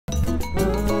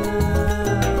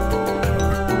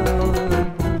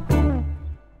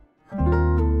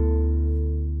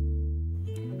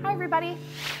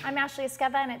I'm Ashley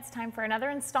Esqueda, and it's time for another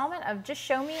installment of Just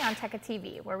Show Me on Tekka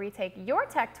TV, where we take your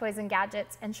tech toys and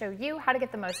gadgets and show you how to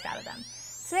get the most out of them.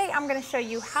 Today, I'm going to show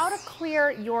you how to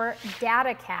clear your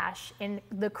data cache in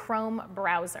the Chrome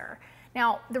browser.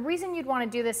 Now, the reason you'd want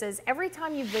to do this is every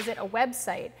time you visit a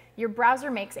website, your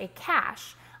browser makes a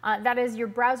cache. That is, your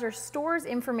browser stores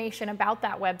information about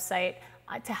that website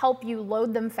to help you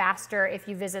load them faster if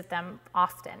you visit them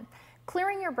often.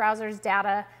 Clearing your browser's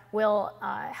data will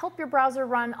help your browser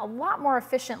run a lot more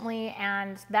efficiently,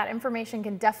 and that information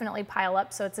can definitely pile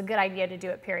up, so it's a good idea to do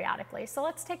it periodically. So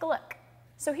let's take a look.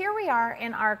 So here we are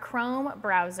in our Chrome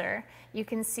browser. You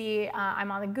can see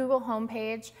I'm on the Google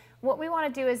homepage. What we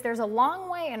want to do is there's a long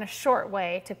way and a short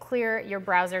way to clear your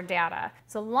browser data.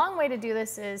 So the long way to do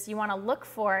this is you want to look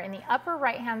for, in the upper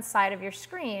right-hand side of your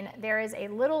screen, there is a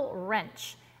little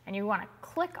wrench, and you want to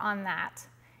click on that,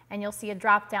 and you'll see a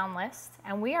drop-down list,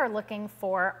 and we are looking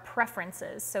for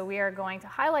preferences. So we are going to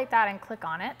highlight that and click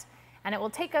on it, and it will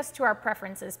take us to our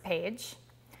preferences page.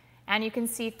 And you can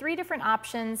see 3 different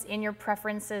options in your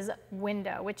preferences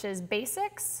window, which is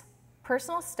basics,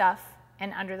 personal stuff,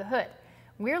 and under the hood.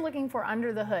 We're looking for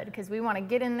under the hood because we want to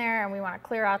get in there and we want to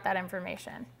clear out that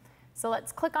information. So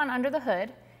let's click on under the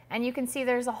hood, and you can see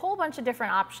there's a whole bunch of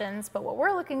different options, but what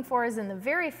we're looking for is in the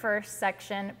very first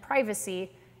section,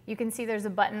 privacy. You can see there's a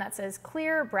button that says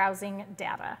clear browsing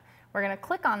data. We're going to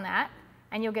click on that,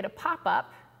 and you'll get a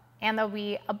pop-up, and there'll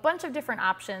be a bunch of different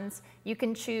options. You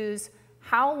can choose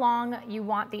how long you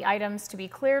want the items to be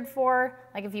cleared for,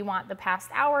 like if you want the past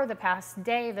hour, the past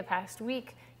day, the past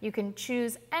week. You can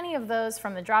choose any of those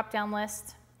from the drop-down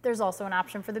list. There's also an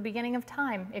option for the beginning of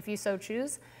time if you so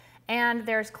choose. And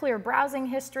there's clear browsing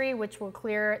history, which will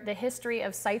clear the history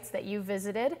of sites that you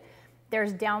visited.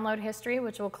 There's download history,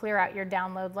 which will clear out your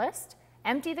download list.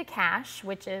 Empty the cache,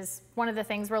 which is one of the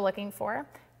things we're looking for.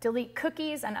 Delete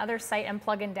cookies and other site and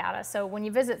plugin data. So when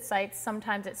you visit sites,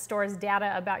 sometimes it stores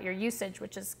data about your usage,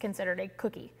 which is considered a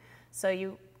cookie. So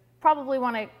you probably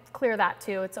want to clear that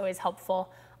too. It's always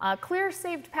helpful. Clear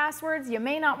saved passwords you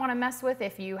may not want to mess with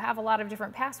if you have a lot of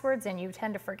different passwords and you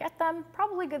tend to forget them.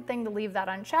 Probably a good thing to leave that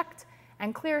unchecked.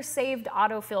 And clear saved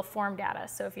autofill form data.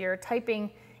 So if you're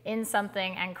typing in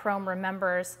something and Chrome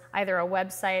remembers either a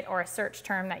website or a search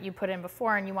term that you put in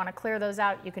before and you want to clear those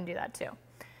out, you can do that too.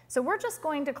 So we're just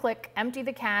going to click empty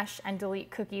the cache and delete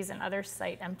cookies and other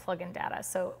site and plugin data.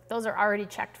 So those are already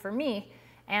checked for me.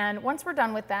 And once we're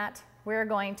done with that, we're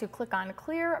going to click on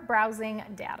clear browsing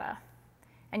data.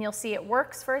 And you'll see it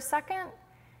works for a second,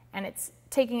 and it's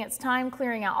taking its time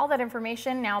clearing out all that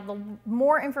information. Now, the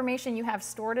more information you have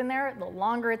stored in there, the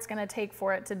longer it's going to take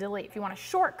for it to delete. If you want a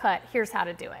shortcut, here's how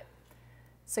to do it.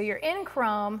 So you're in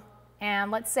Chrome,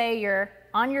 and let's say you're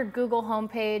on your Google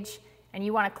homepage, and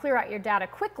you want to clear out your data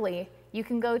quickly. You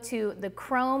can go to the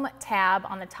Chrome tab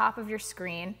on the top of your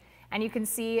screen, and you can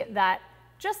see that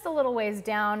just a little ways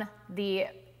down, the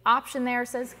option there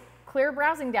says clear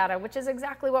browsing data, which is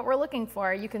exactly what we're looking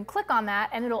for. You can click on that,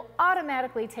 and it'll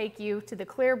automatically take you to the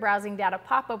clear browsing data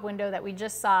pop-up window that we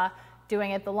just saw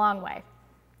doing it the long way.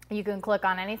 You can click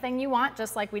on anything you want,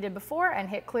 just like we did before, and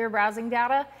hit clear browsing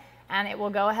data, and it will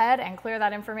go ahead and clear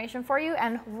that information for you,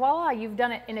 and voila, you've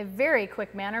done it in a very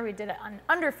quick manner. We did it in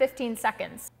under 15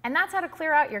 seconds. And that's how to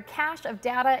clear out your cache of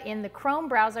data in the Chrome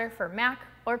browser for Mac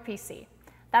or PC.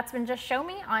 That's been Just Show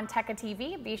Me on Tekka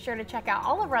TV. Be sure to check out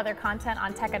all of our other content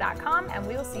on tekka.com, and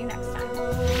we will see you next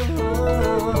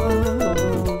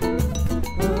time.